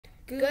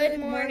Good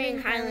morning,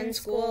 Highland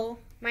School.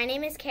 My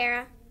name is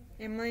Kara.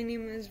 And my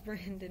name is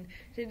Brandon.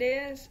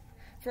 Today is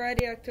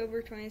Friday,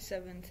 October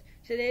 27th.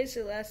 Today is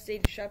the last day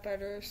to shop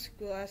at our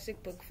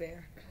Scholastic Book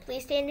Fair.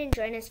 Please stand and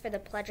join us for the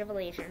Pledge of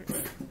Allegiance.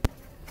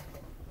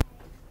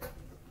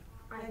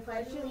 I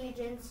pledge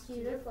allegiance to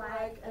the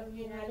flag of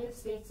the United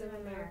States of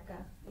America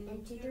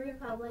and to the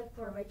republic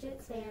for which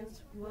it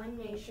stands, one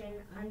nation,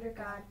 under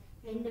God,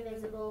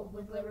 indivisible,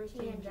 with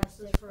liberty and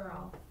justice for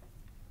all.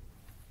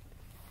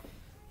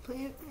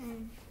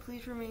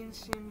 Please remain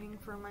standing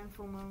for a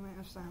mindful moment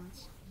of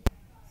silence.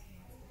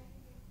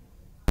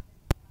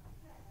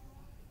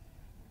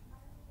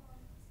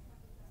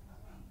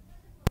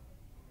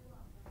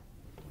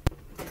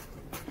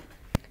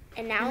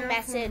 And now a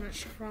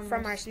message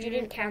from our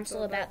student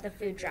council about the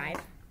food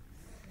drive.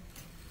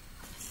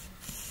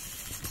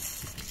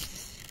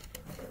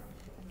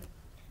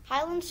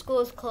 Highland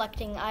School is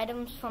collecting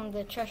items from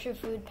the Cheshire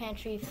Food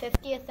Pantry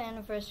 50th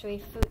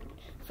anniversary food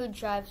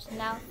drives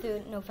now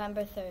through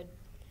November 3rd.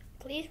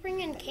 Please bring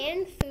in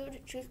canned food,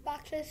 juice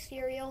boxes,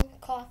 cereal,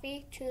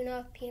 coffee,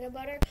 tuna, peanut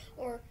butter,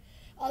 or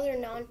other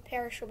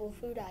non-perishable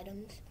food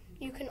items.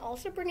 You can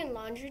also bring in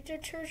laundry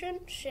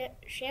detergent,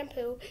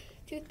 shampoo,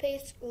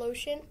 toothpaste,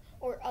 lotion,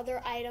 or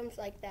other items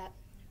like that.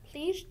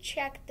 Please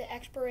check the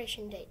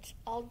expiration dates.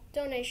 All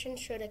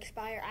donations should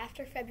expire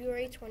after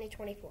February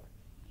 2024.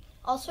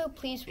 Also,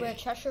 please wear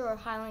Cheshire or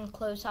Highland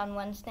clothes on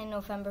Wednesday,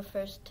 November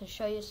 1st to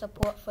show your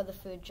support for the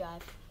food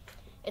drive.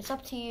 It's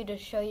up to you to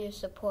show your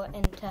support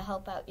and to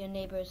help out your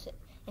neighbors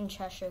in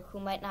Cheshire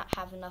who might not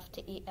have enough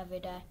to eat every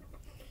day.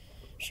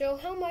 Show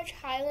how much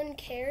Highland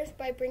cares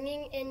by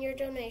bringing in your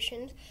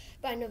donations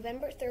by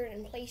November 3rd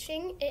and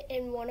placing it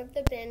in one of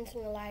the bins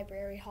in the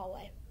library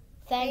hallway.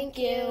 Thank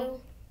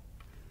you.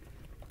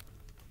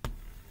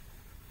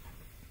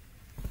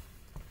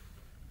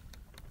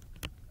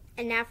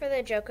 And now for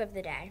the joke of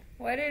the day.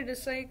 Why did the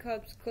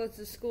Cyclops close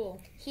the school?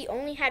 He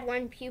only had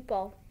one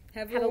pupil.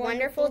 Have a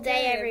wonderful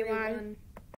day, everyone.